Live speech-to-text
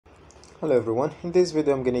Hello everyone, in this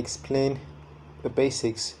video I'm going to explain the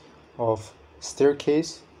basics of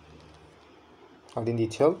staircase, not in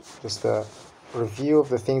detail, just a review of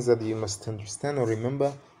the things that you must understand or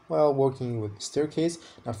remember while working with staircase.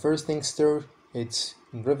 Now first thing, stair, it's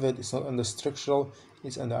in Revit, it's not under structural,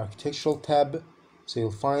 it's under architectural tab, so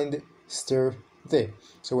you'll find stair there.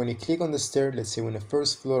 So when you click on the stair, let's say when the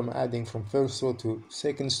first floor, I'm adding from first floor to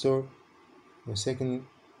second story,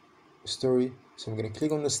 so I'm going to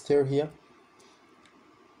click on the stair here.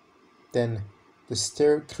 Then the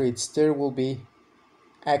stair, create stair will be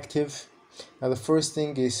active. Now the first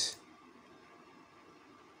thing is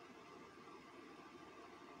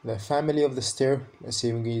the family of the stair. Let's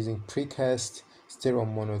say we're using precast stair or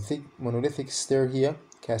monolithic stair here,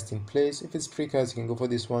 cast in place. If it's precast, you can go for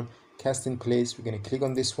this one, cast in place. We're going to click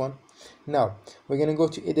on this one. Now we're going to go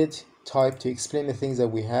to edit type to explain the things that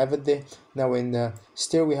we have at there. Now in the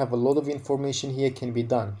stair we have a lot of information here can be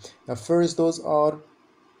done. Now first, those are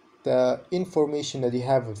the information that you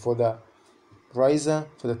have for the riser,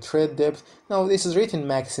 for the tread depth. Now this is written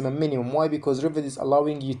maximum, minimum. Why? Because Revit is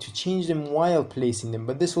allowing you to change them while placing them,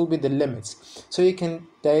 but this will be the limits, so you can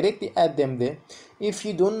directly add them there. If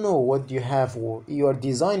you don't know what you have or you are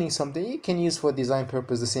designing something, you can use for design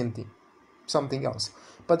purpose the same thing, something else.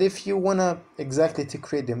 But if you wanna exactly to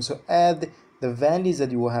create them, so add the values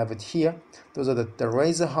that you will have it here. Those are the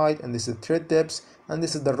riser height, and this is the tread depths, and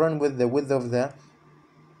this is the run width, the width of the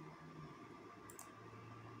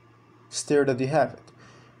stair that you have it.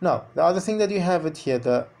 Now the other thing that you have it here,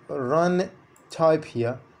 the run type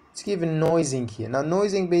here, it's given noising here. Now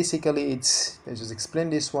noising, basically it's, let's just explain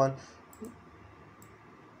this one.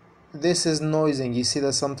 This is noising. You see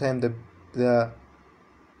that sometimes the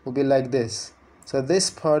will be like this. So this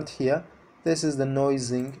part here, this is the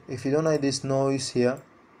noising. If you don't like this noise here,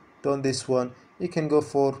 don't this one, you can go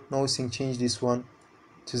for noising, change this one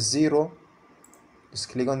to 0. Just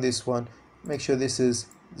click on this one, make sure this is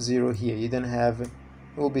 0 here. You don't have, it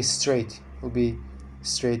will be straight, it will be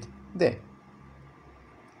straight there.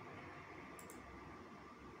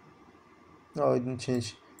 Now I didn't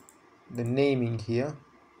change the naming here.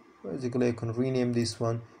 Basically I can rename this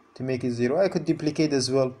one to make it 0. I could duplicate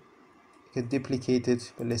as well, I could duplicate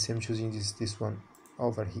it, but let's say I'm choosing this one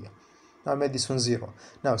over here. Now I made this one 0.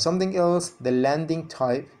 Now something else, the landing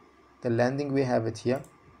type, the landing, we have it here.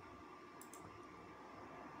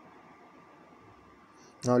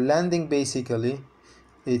 Now landing, basically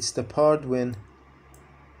it's the part when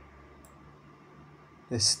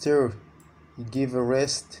the stair, you give a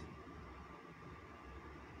rest.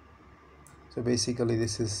 So basically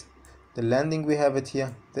this is the landing, we have it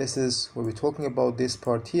here. This is what we're talking about, this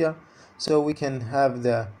part here. So we can have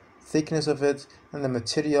the thickness of it and the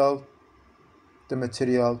material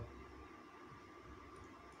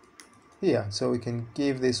here. So we can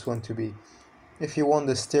give this one to be, if you want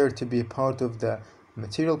the stair to be a part of the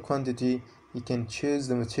material quantity, you can choose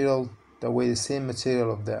the material the same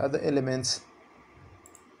material of the other elements.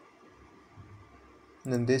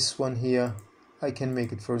 And then this one here, I can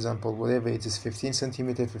make it, for example, whatever it is, 15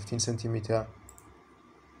 centimeter, 15 centimeter.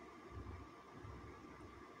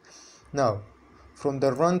 Now from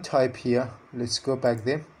the run type here, let's go back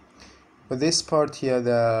there. For this part here,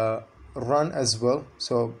 the run as well,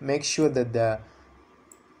 so make sure that the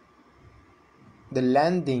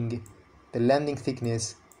landing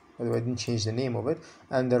thickness, although I didn't change the name of it,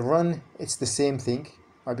 and the run, it's the same thing,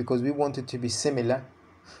 because we want it to be similar.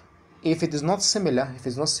 If it's not similar,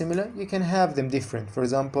 you can have them different. For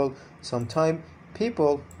example, sometime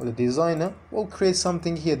people or the designer will create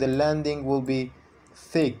something here, the landing will be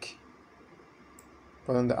thick,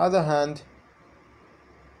 but on the other hand,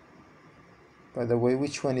 by the way,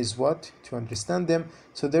 which one is what, to understand them.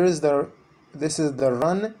 So there is this is the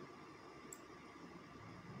run,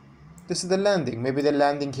 this is the landing. Maybe the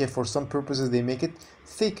landing here, for some purposes they make it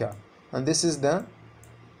thicker, and this is the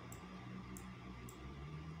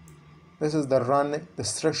run, the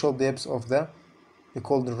structural depths of the, we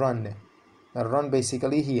call the run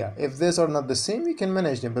basically here. If these are not the same, you can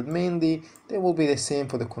manage them, but mainly they will be the same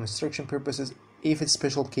for the construction purposes. If it's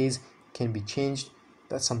special case, can be changed,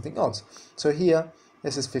 that's something else. So here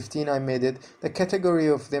this is 15, I made it. The category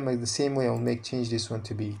of them is the same way. I'll change this one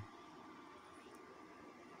to be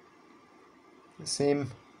the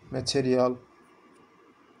same material.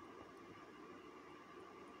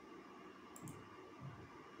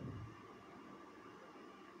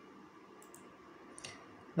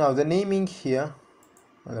 Now the naming here,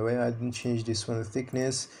 by the way, I didn't change this one, the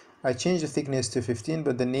thickness. I changed the thickness to 15,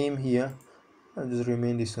 but the name here, I'll just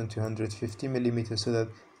remain this one to 150 millimeters so that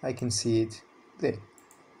I can see it there.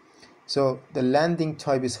 So the landing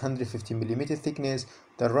type is 150 millimeter thickness.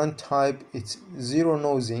 The run type, it's zero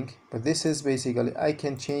nosing, but this is basically, I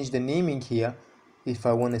can change the naming here. If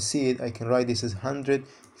I want to see it, I can write this as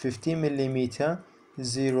 150 millimeter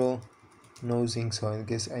zero nosing. So I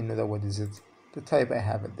guess I know that what is it, the type I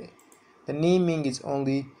have it there. The naming is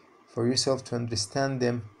only for yourself to understand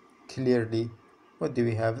them clearly. What do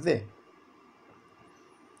we have there?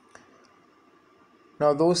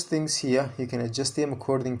 Now those things here, you can adjust them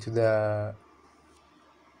according to the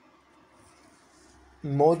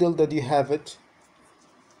model that you have it.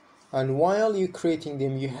 And while you're creating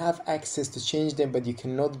them, you have access to change them, but you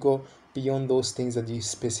cannot go beyond those things that you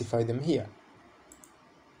specify them here.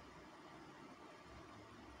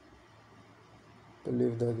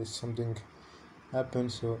 Believe that is something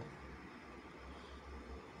happened, so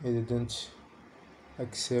I didn't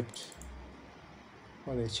accept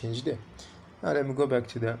what I changed there. Now let me go back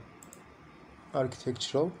to the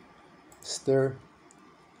architectural stair.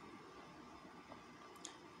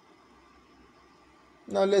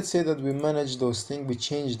 Now let's say that we manage those things, we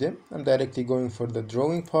change them. I'm directly going for the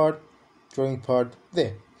drawing part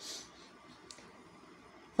there.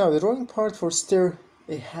 Now the drawing part for stair,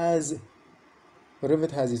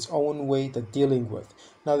 Revit has its own way of dealing with.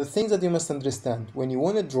 Now the things that you must understand, when you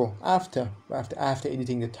want to draw after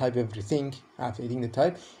editing the type, everything, after editing the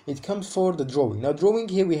type, it comes for the drawing. Now drawing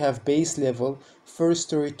here we have base level, first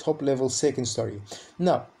story, top level, second story.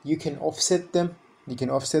 Now you can offset them.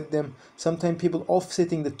 Sometimes people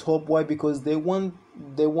offsetting the top. Why? Because they want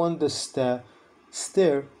the stair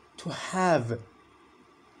to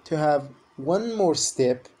have one more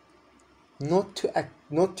step, not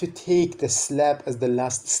to take the slab as the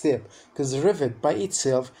last step, because Revit by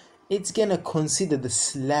itself, it's gonna consider the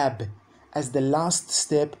slab as the last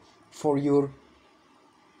step for your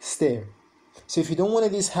stair. So if you don't want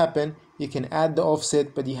this happen, you can add the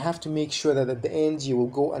offset, but you have to make sure that at the end you will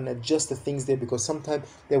go and adjust the things there, because sometimes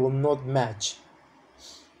they will not match.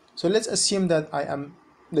 So let's assume that I am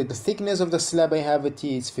like the thickness of the slab I have it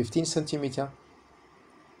is 15 centimeter.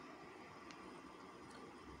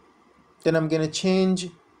 Then I'm gonna change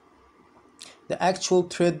the actual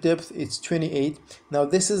tread depth, it's 28. Now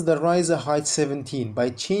this is the riser height 17.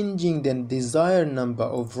 By changing the desired number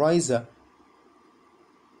of riser,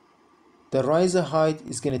 the riser height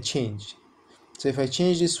is gonna change. So if I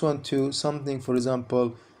change this one to something, for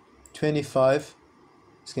example 25,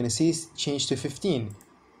 it's gonna see change to 15.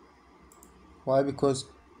 Why? Because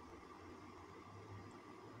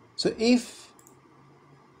so if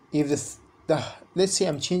let's say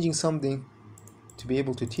I'm changing something to be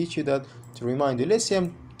able to teach you that, to remind you. Let's say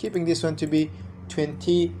I'm keeping this one to be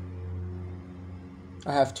 20.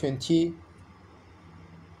 I have 20.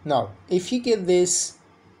 Now if you get this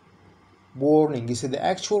warning, you say the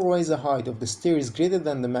actual riser height of the stair is greater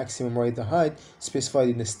than the maximum riser height specified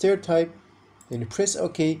in the stair type, then you press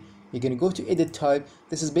OK. You're going to go to edit type.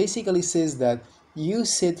 This is basically says that you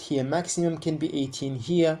said here maximum can be 18,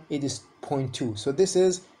 here it is 0.2. So this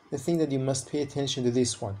is the thing that you must pay attention to,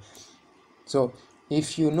 this one. So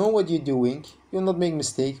if you know what you're doing, you'll not make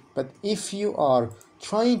mistake. But if you are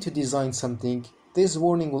trying to design something, this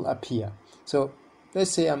warning will appear. So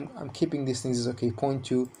let's say I'm keeping these things is okay,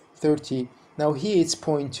 0.2, 30. Now here it's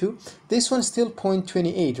 0.2. This one's still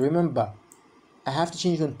 0.28. Remember, I have to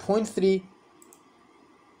change on 0.3.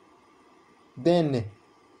 Then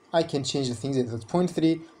I can change the things. That's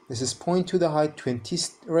 0.3. This is 0.2 the height,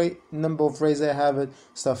 20 number of rays I have it.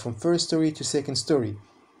 Start from first story to second story.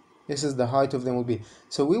 This is the height of them will be.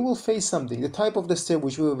 So we will face something. The type of the stair,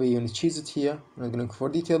 which will be, you choose it here. I'm not going to go for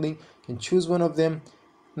detailing. You can choose one of them.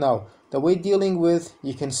 Now, the way dealing with,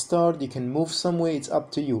 you can start, you can move somewhere. It's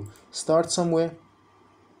up to you. Start somewhere.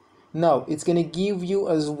 Now, it's going to give you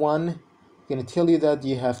as one. Going to tell you that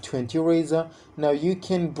you have 20 razor. Now, you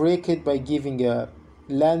can break it by giving a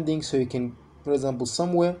landing. So you can, for example,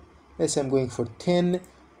 somewhere. Let's say I'm going for 10.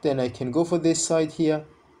 Then I can go for this side here.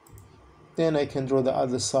 Then I can draw the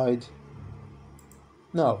other side.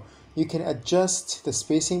 Now you can adjust the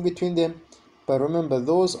spacing between them, but remember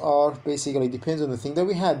those are basically depends on the thing that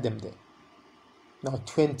we had them there. Now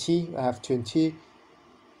 20, I have 20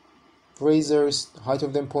 razors, height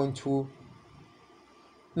of them 0.2.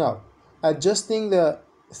 Now adjusting the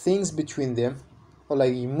things between them, or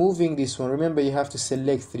like moving this one, remember you have to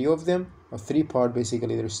select 3 of them, or 3 part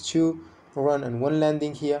basically. There's 2 run and 1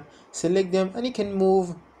 landing here. Select them and you can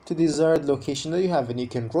move to desired location that you have, and you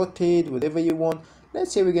can rotate whatever you want.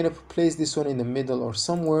 Let's say we're going to place this one in the middle or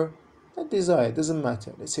somewhere not desired, doesn't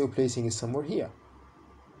matter. Let's say we're placing it somewhere here.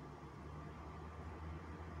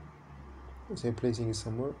 Let's say we're placing it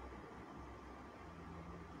somewhere.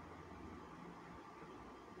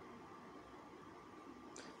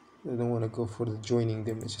 I don't want to go for the joining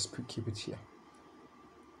them. Let's just keep it here.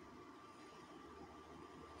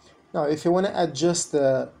 Now if you want to adjust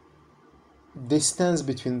the distance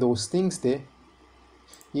between those things there,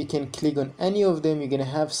 you can click on any of them. You're gonna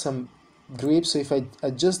have some grips. So if I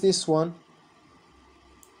adjust this one,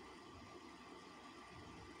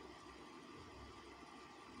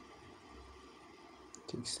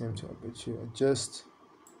 takes time to adjust.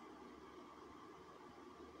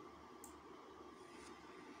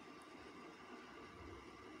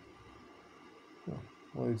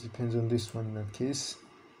 Well, it depends on this one in that case.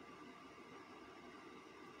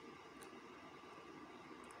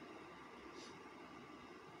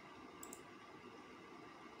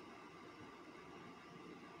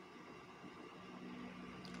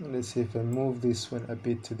 Let's see if I move this one a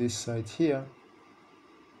bit to this side here.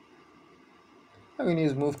 I'm going to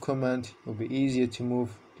use move command. It will be easier to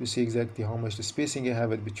move to see exactly how much the spacing I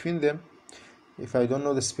have it between them. If I don't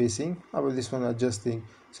know the spacing, how about this one adjusting?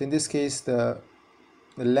 So in this case, the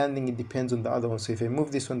landing, it depends on the other one. So if I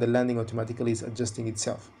move this one, the landing automatically is adjusting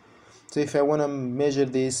itself. So if I want to measure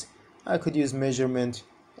this, I could use measurement,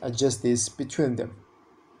 adjust this between them.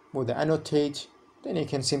 With the annotate, then you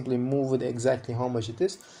can simply move it exactly how much it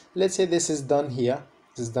is. Let's say this is done here.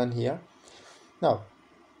 This is done here. Now,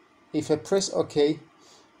 if I press OK,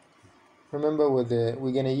 remember we're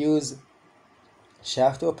gonna use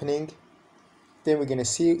shaft opening. Then we're gonna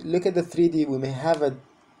see, look at the 3D. We may have a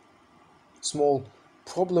small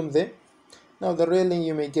problem there. Now the railing,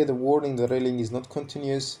 you may get a warning. The railing is not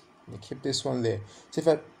continuous. We keep this one there. So if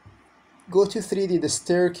I go to 3D, the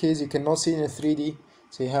staircase you cannot see in a 3D.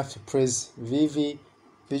 So you have to press VV,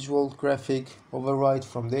 visual graphic, override.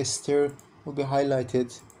 From this stair will be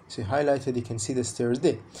highlighted. So highlighted, you can see the stairs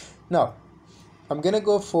there. Now I'm gonna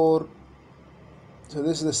go for, so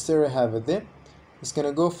this is the stair I have it there. It's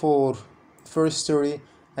gonna go for first story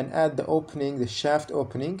and add the opening, the shaft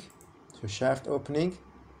opening. So shaft opening.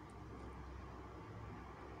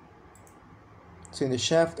 So in the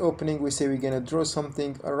shaft opening, we say we're gonna draw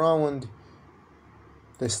something around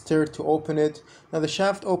the stair to open it. Now the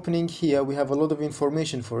shaft opening here, we have a lot of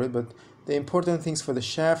information for it, but the important things for the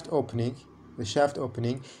shaft opening,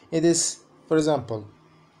 it is, for example,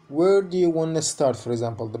 where do you want to start? For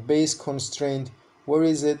example, the base constraint, where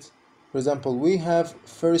is it? For example, we have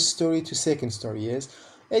first story to second story, yes?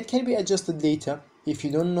 It can be adjusted later if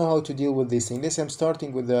you don't know how to deal with this thing. Let's say I'm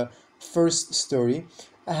starting with the first story.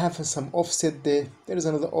 I have some offset there. There is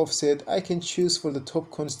another offset. I can choose for the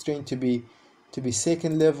top constraint to be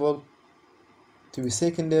second level,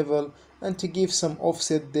 and to give some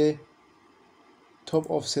offset there. Top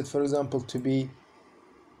offset, for example, to be,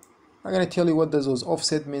 I'm gonna tell you what does those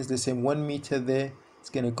offset means. The same 1 meter there. It's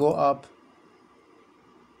gonna go up.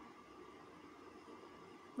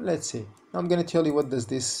 Let's see. I'm gonna tell you what does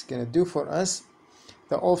this gonna do for us.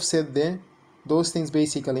 The offset there, those things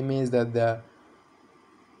basically means that the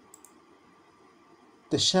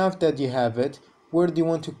shaft that you have it, where do you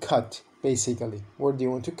want to cut? Basically, where do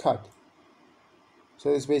you want to cut? So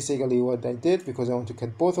it's basically what I did, because I want to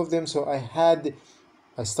cut both of them. So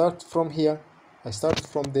I start from here, I started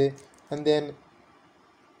from there, and then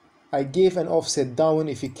I gave an offset down.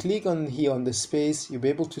 If you click on here on the space, you'll be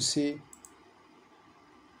able to see.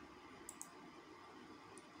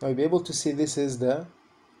 Now you'll be able to see this is the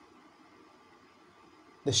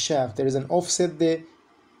shaft. There is an offset there,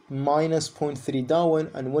 minus 0.3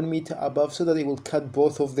 down and 1 meter above, so that it will cut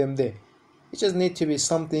both of them there. It just need to be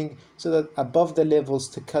something so that above the levels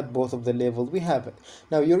to cut both of the levels, we have it.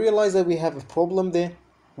 Now you realize that we have a problem there.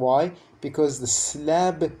 Why? Because the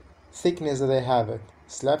slab thickness that I have it,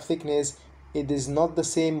 slab thickness, it is not the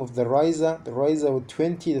same of the riser. The riser with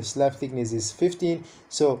 20, the slab thickness is 15.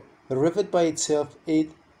 So the rivet by itself,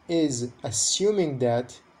 it is assuming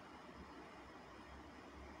that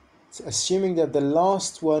the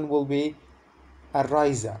last one will be a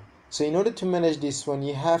riser. So in order to manage this one,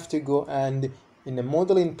 you have to go and in the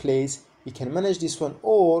model in place, you can manage this one,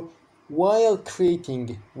 or while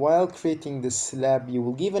creating the slab, you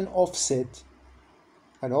will give an offset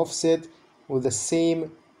with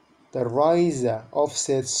the riser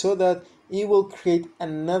offset, so that it will create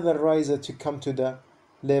another riser to come to the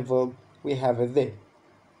level we have it there.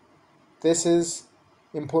 This is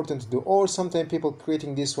important to do. Or sometimes people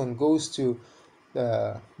creating this one goes to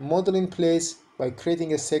the model in place by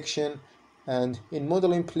creating a section, and in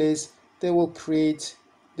model in place they will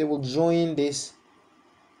join this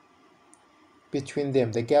between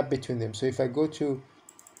them, the gap between them. So if I go to,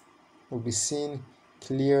 will be seen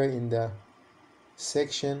clear in the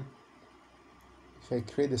section. If I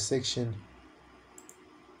create a section,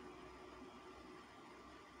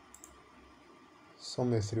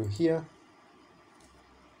 somewhere through here.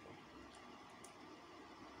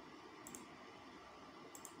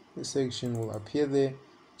 The section will appear there,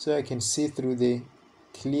 so I can see through there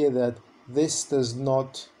clear that this does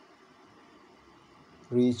not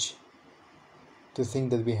reach the thing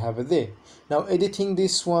that we have there. Now editing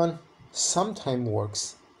this one sometime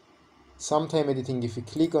works. Sometime editing, if you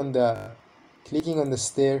clicking on the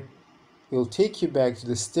stair, it will take you back to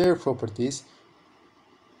the stair properties.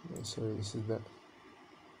 Sorry, this is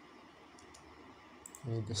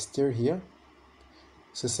the stair here.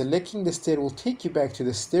 So selecting the stair will take you back to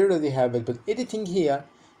the stair that you have it, but editing here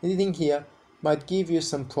might give you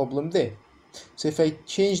some problem there. So if I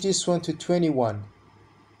change this one to 21,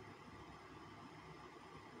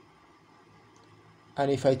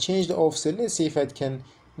 and if I change the offset, let's see if I can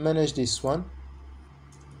manage this one,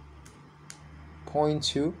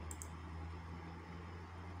 0.2,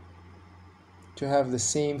 to have the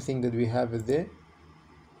same thing that we have it there.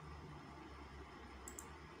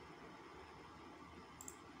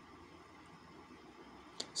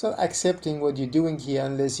 So accepting what you're doing here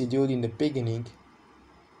unless you do it in the beginning.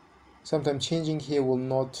 Sometimes changing here will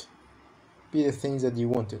not be the things that you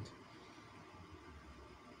wanted.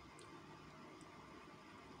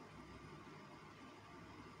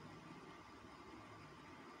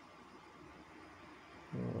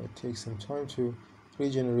 It takes some time to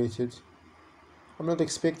regenerate it. I'm not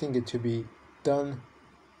expecting it to be done,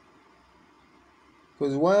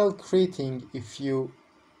 because while creating, if you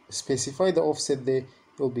specify the offset there,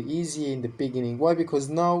 it will be easier in the beginning. Why? Because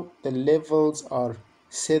now the levels are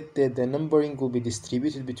set there, the numbering will be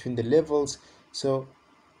distributed between the levels. So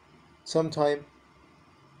sometime,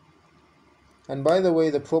 and by the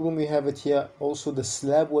way, the problem we have it here, also the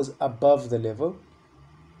slab was above the level.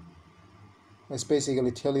 Let's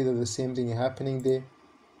basically tell you that the same thing is happening there.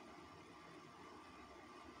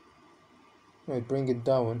 I bring it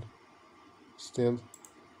down still.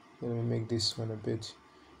 Let me make this one a bit.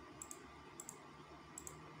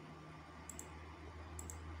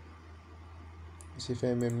 See if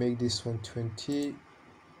I may make this one 20.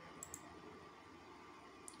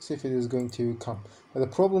 See if it is going to come. But the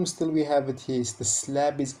problem still we have it here is the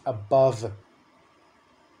slab is above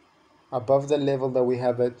the level that we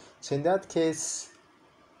have it. So in that case,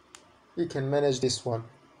 we can manage this one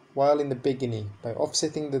while in the beginning by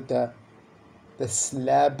offsetting the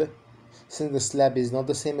slab. Since the slab is not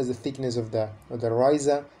the same as the thickness of the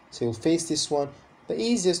riser, so you'll face this one. The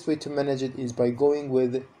easiest way to manage it is by going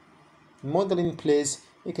with model in place.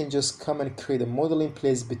 You can just come and create a model in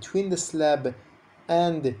place between the slab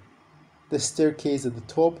and the staircase at the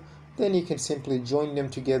top. Then you can simply join them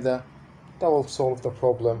together. That will solve the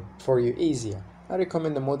problem for you easier. I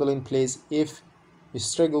recommend the model in place if you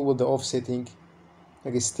struggle with the offsetting.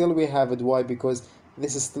 Okay, still we have it. Why? Because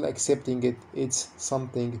this is still accepting it. It's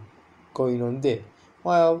something going on there.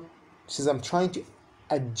 While since I'm trying to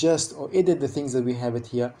adjust or edit the things that we have it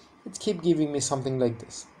here, it keep giving me something like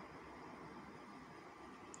this.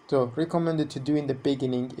 So recommended to do in the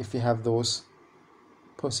beginning if you have those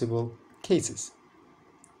possible cases.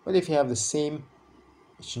 But if you have the same,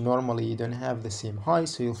 which normally you don't have the same height,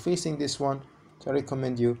 so you're facing this one, so I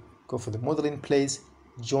recommend you go for the model in place,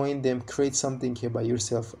 join them, create something here by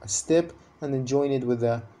yourself, a step, and then join it with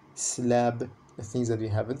the slab, the things that we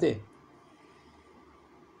have it there.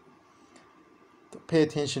 Pay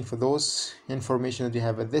attention for those information that you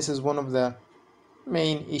have. This is one of the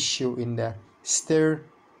main issue in the stair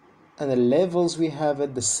and the levels we have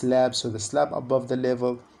at the slab. So the slab above the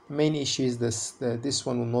level, main issue is this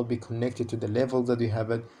one will not be connected to the level that we have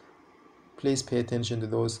it. Please pay attention to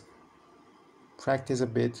those, practice a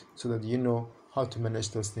bit so that you know how to manage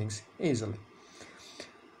those things easily.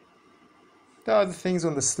 The other things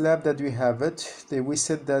on the slab that we have it, we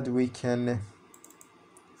said that we can,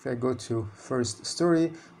 if I go to first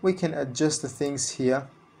story, we can adjust the things here.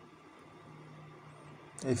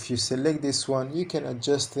 If you select this one, you can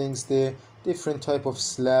adjust things there, different type of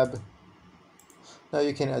slab. Now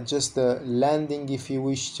you can adjust the landing if you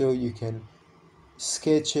wish to. You can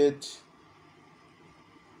sketch it,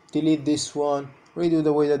 delete this one, redo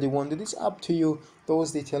the way that you want it. It's up to you.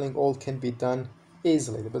 Those detailing all can be done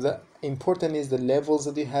easily, but the important is the levels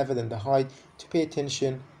that you have it and the height, to pay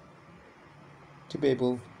attention to be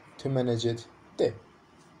able to manage it there.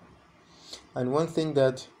 And one thing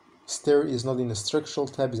that stair is not in the structural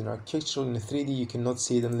tab, is in architectural. In the 3D you cannot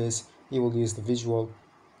see it unless you will use the visual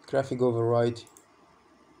graphic override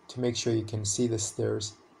to make sure you can see the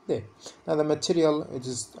stairs there. Now the material,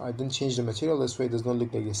 I didn't change the material, that's why it does not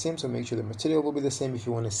look like the same, so make sure the material will be the same if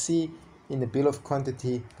you want to see in the bill of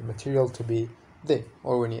quantity the material to be there,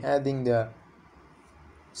 or when you're adding the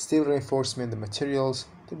steel reinforcement, the materials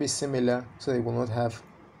to be similar so they will not have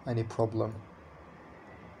any problem.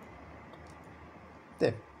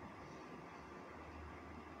 There.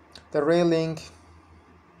 The railing,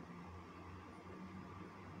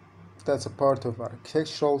 that's a part of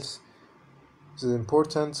architecturals. This is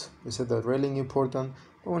important. We said the railing important,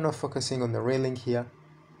 but we're not focusing on the railing here.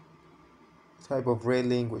 Type of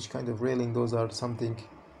railing, which kind of railing, those are something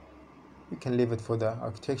we can leave it for the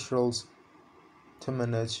architecturals to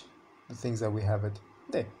manage the things that we have it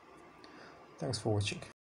there. Thanks for watching.